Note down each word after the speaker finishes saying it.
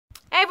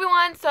Hi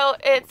everyone, so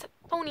it's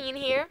Eponine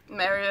here.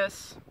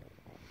 Marius.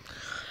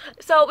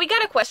 So we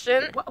got a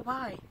question.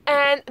 Why?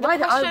 And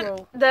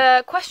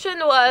the question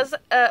was,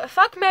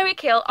 fuck, marry,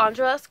 kill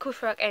Enjolras,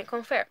 Courfeyrac, and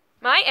Combeferre.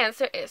 My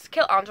answer is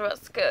kill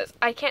Enjolras, because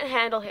I can't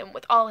handle him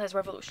with all his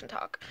revolution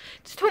talk.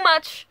 It's too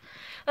much.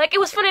 Like, it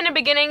was fun in the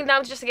beginning, now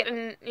it's just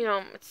getting,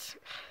 it's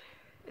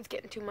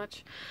getting too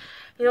much.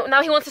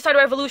 Now he wants to start a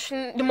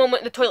revolution the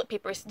moment the toilet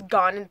paper is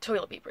gone in the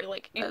toilet paper.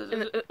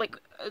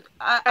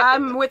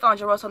 I'm with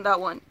Enjolras on that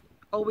one.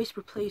 Always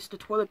replace the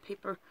toilet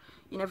paper.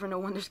 You never know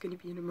when there's going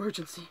to be an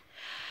emergency.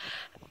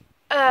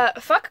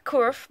 Fuck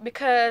Courf,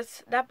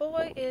 because that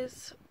boy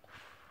is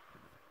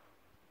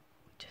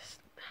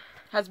just...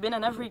 Has been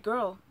on every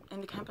girl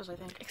in the campus, I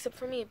think. Except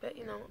for me, but,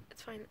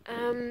 it's fine.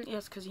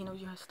 Yes, because he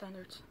knows you have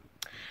standards.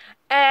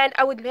 And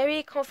I would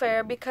marry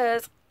Combeferre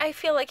because I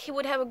feel like he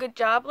would have a good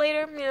job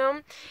later,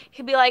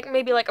 He'd be like,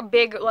 maybe like a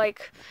big,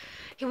 like,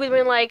 he would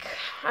win like,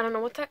 I don't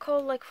know, what's that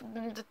called? Like,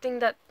 the thing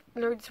that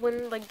nerds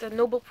win, like the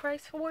Nobel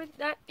Prize award?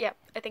 That? Yeah,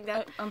 I think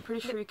that. I'm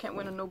pretty sure you can't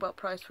win a Nobel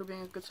Prize for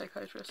being a good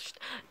psychiatrist.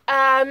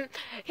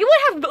 He would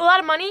have a lot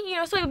of money,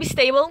 so he would be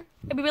stable.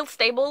 It'd be real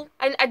stable.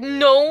 And I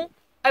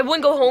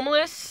wouldn't go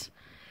homeless.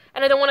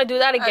 And I don't want to do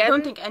that again. I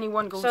don't think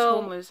anyone goes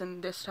homeless in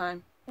this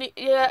time.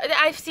 Yeah,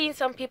 I've seen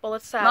some people.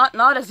 It's sad.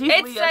 Not as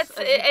easily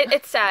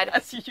it's sad.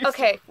 As you used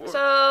okay, before.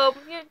 so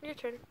your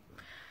turn.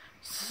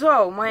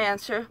 So my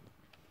answer: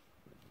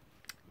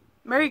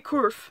 marry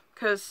Courf,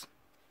 because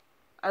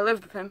I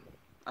lived with him.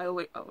 I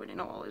already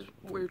know all his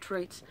weird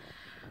traits.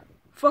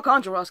 Fuck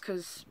Enjolras,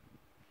 because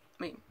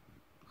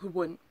who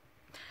wouldn't?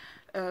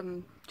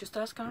 Just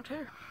ask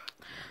Combeferre.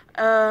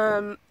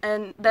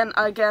 And then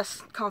I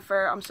guess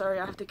Combeferre. I'm sorry,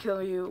 I have to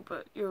kill you,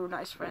 but you're a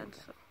nice friend.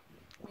 So.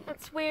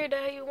 That's weird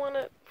how you want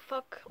to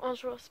fuck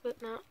Enjolras,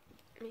 but not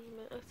me,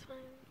 but that's fine.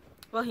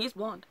 Well, he's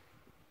blonde.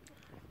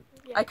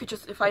 Yeah. I could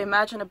just, if I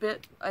imagine a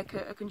bit, I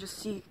can just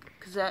see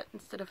Cosette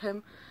instead of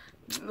him.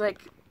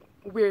 Like,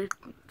 weird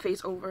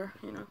face over,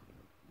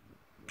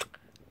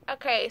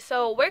 Okay,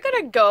 so we're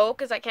gonna go,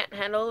 because I can't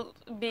handle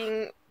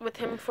being with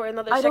him for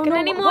another second know.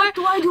 anymore. What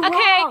do I do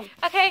wrong?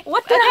 Okay.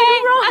 What did I